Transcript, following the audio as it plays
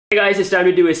Hey guys, it's time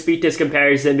to do a speed test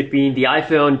comparison between the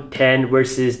iPhone 10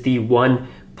 versus the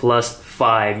OnePlus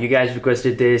 5. You guys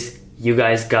requested this, you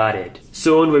guys got it.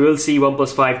 Soon we will see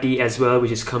OnePlus 5T as well,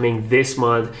 which is coming this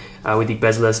month with the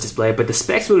bezel-less display, but the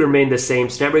specs will remain the same.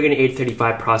 Snapdragon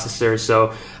 835 processor,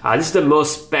 so this is the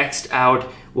most specced out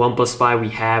OnePlus 5 we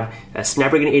have.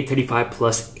 Snapdragon 835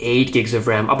 plus 8 gigs of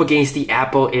RAM up against the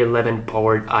Apple A11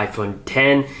 powered iPhone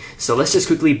 10. So let's just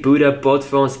quickly boot up both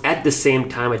phones at the same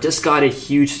time. I just got a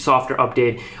huge software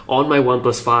update on my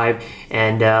OnePlus 5,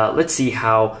 and let's see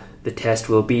how the test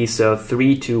will be. So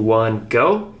 3, 2, 1,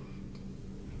 go.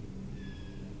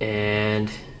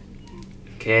 And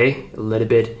okay, a little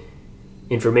bit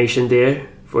information there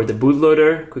for the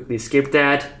bootloader. Quickly skip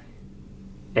that.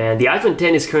 And the iPhone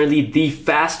 10 is currently the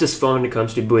fastest phone when it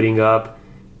comes to booting up.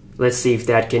 Let's see if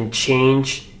that can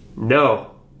change.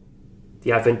 No, the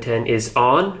iPhone 10 is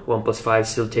on. OnePlus 5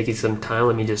 still taking some time.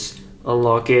 Let me just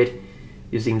unlock it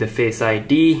using the Face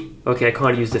ID. Okay, I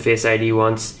can't use the Face ID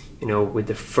once, with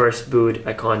the first boot.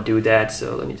 I can't do that,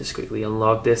 so let me just quickly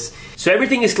unlock this. So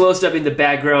everything is closed up in the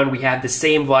background. We have the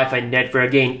same Wi-Fi network.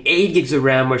 Again, 8 gigs of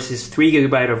RAM versus 3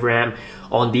 GB of RAM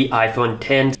on the iPhone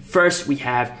 10. First, we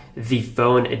have the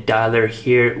phone dialer.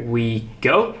 Here we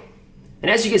go. And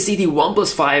as you can see, the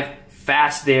OnePlus 5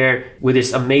 fast there with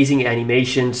this amazing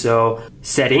animation. So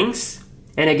settings,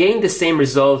 and again the same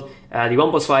result. The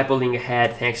OnePlus 5 pulling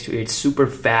ahead thanks to its super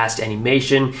fast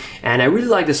animation, and I really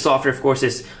like the software. Of course,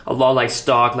 it's a lot like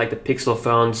stock, like the Pixel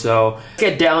phone. So let's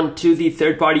get down to the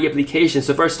third-party applications.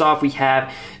 So first off, we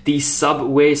have the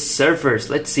Subway Surfers.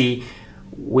 Let's see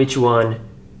which one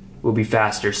will be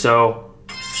faster. So,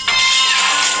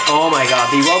 oh my god,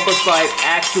 the OnePlus 5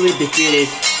 actually defeated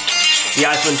the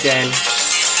iPhone 10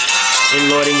 in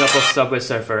loading up of Subway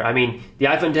Surfer. I mean, the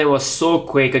iPhone 10 was so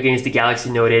quick against the Galaxy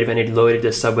Note 8 when it loaded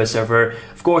the Subway Surfer.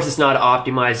 Of course, it's not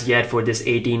optimized yet for this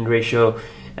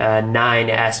 18:9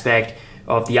 aspect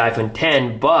of the iPhone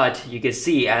 10, but you can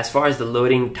see as far as the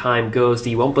loading time goes,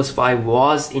 the OnePlus 5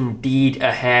 was indeed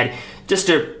ahead. Just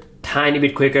a tiny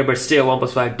bit quicker, but still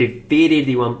OnePlus 5 defeated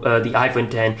the iPhone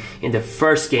 10 in the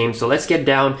first game. So let's get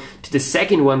down to the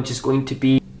second one, which is going to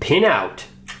be Pinout.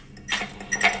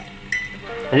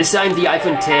 And this time the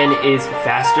iPhone 10 is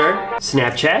faster.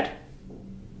 Snapchat,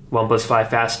 OnePlus 5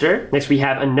 faster. Next we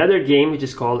have another game which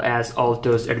is called as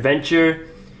Alto's Adventure.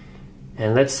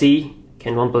 And let's see,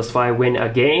 can OnePlus 5 win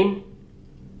again?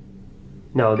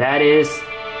 No, that is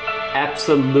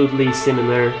absolutely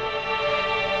similar.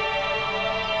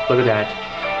 Look at that.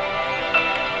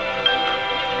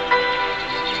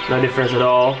 No difference at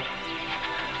all.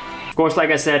 Of course, like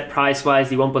I said, price-wise,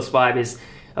 the OnePlus 5 is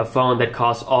a phone that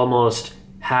costs almost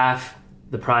half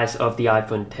the price of the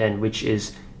iPhone 10, which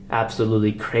is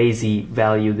absolutely crazy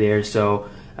value there. So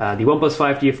the OnePlus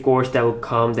 5T, of course, that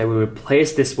will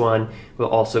replace this one, will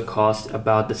also cost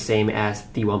about the same as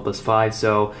the OnePlus 5.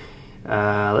 So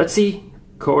let's see,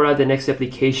 Quora, the next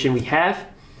application we have,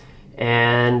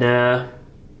 and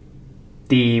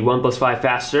the OnePlus 5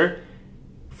 faster,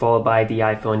 followed by the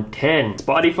iPhone 10.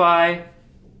 Spotify,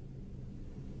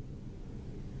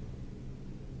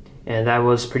 and that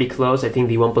was pretty close. I think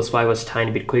the OnePlus 5 was a tiny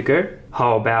bit quicker.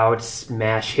 How about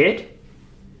Smash Hit?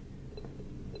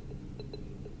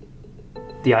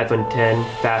 The iPhone 10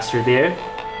 faster there.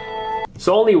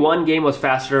 So only one game was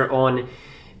faster on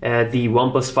the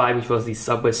OnePlus 5, which was the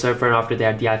Subway Surfer, and after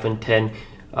that the iPhone 10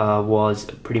 was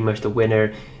pretty much the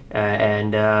winner,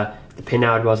 and the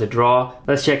Pinout was a draw.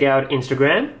 Let's check out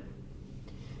Instagram.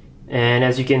 And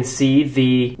as you can see,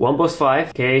 the OnePlus 5,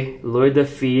 okay, load the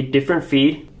feed, different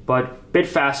feed, but a bit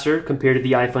faster compared to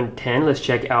the iPhone 10. Let's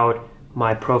check out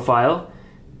my profile.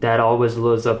 That always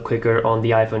loads up quicker on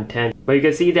the iPhone 10. But you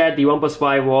can see that the OnePlus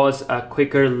 5 was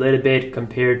quicker a little bit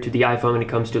compared to the iPhone when it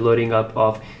comes to loading up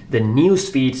of the news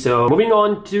feed. So moving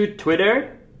on to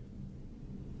Twitter.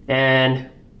 And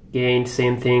again,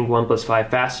 same thing, OnePlus 5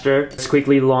 faster. Let's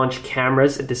quickly launch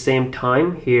cameras at the same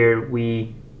time. Here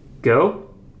we go.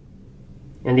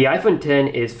 And the iPhone 10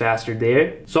 is faster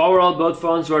there. So overall, both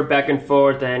phones were back and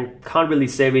forth, and can't really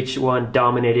say which one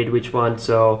dominated which one.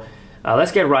 So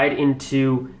let's get right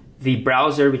into the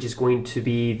browser, which is going to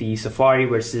be the Safari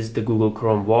versus the Google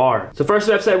Chrome war. So first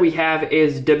website we have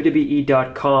is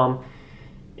wwe.com,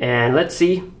 and let's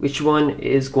see which one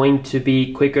is going to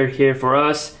be quicker here for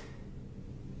us.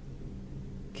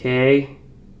 Okay,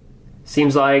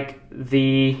 seems like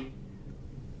the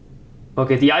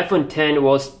iPhone 10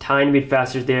 was a tiny bit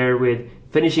faster there with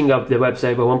finishing up the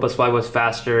website, but OnePlus 5 was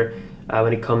faster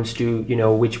when it comes to,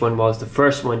 which one was the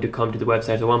first one to come to the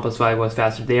website. So OnePlus 5 was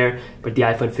faster there, but the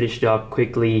iPhone finished up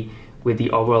quickly with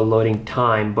the overall loading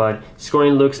time. But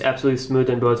scoring looks absolutely smooth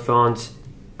on both phones.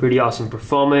 Pretty awesome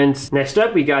performance. Next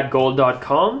up, we got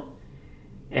gold.com.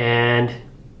 And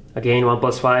again,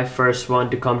 OnePlus 5, first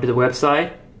one to come to the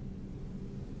website.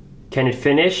 Can it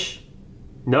finish?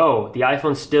 No, the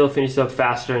iPhone still finishes up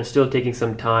faster and still taking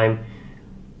some time,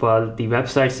 but the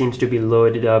website seems to be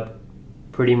loaded up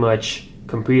pretty much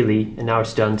completely, and now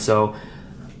it's done. So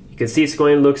you can see it's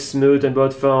going to look smooth on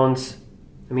both phones.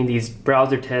 I mean, these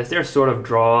browser tests, they're sort of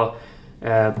draw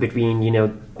between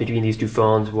these two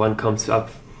phones. One comes up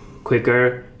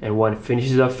quicker and one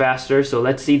finishes up faster. So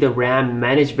let's see the RAM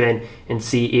management and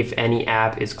see if any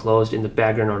app is closed in the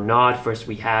background or not. First,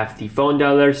 we have the phone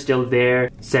dialer still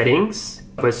there. Settings,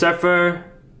 Subway Surfer.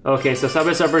 Okay, so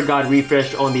Subway Surfer got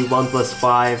refreshed on the OnePlus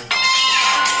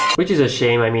 5, which is a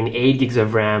shame. I mean, 8 gigs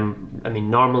of RAM. I mean,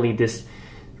 normally this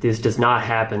does not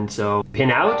happen. So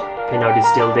Pinout is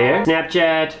still there.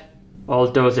 Snapchat,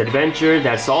 Alto's Adventure,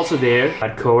 that's also there.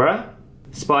 Got Quora,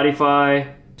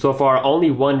 Spotify. So far,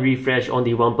 only one refresh on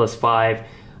the OnePlus 5.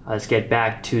 Let's get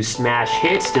back to Smash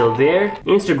Hit, still there.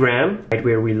 Instagram, right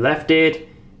where we left it.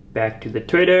 Back to the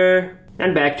Twitter,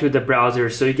 and back to the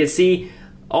browser. So you can see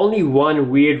only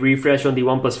one weird refresh on the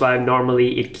OnePlus 5.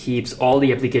 Normally, it keeps all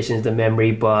the applications in the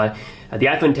memory, but the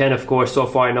iPhone 10, of course, so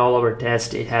far in all of our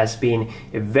tests, it has been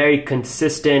a very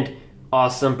consistent,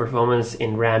 awesome performance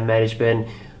in RAM management.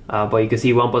 But you can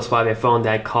see OnePlus 5, a phone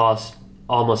that costs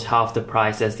almost half the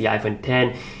price as the iPhone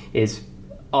 10, is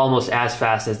almost as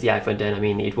fast as the iPhone 10. I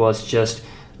mean, it was just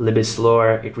a little bit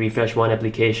slower. It refreshed one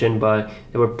application, but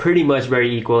they were pretty much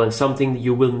very equal, and something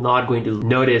you will not going to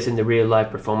notice in the real life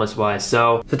performance wise.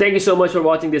 So thank you so much for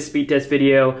watching this speed test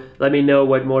video. Let me know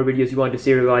what more videos you want to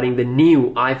see regarding the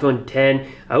new iPhone 10.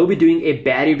 I will be doing a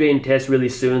battery drain test really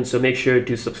soon, so make sure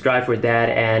to subscribe for that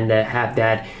and have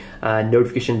that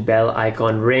notification bell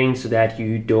icon ring so that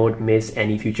you don't miss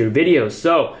any future videos.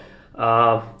 So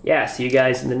yeah, see you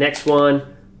guys in the next one.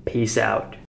 Peace out.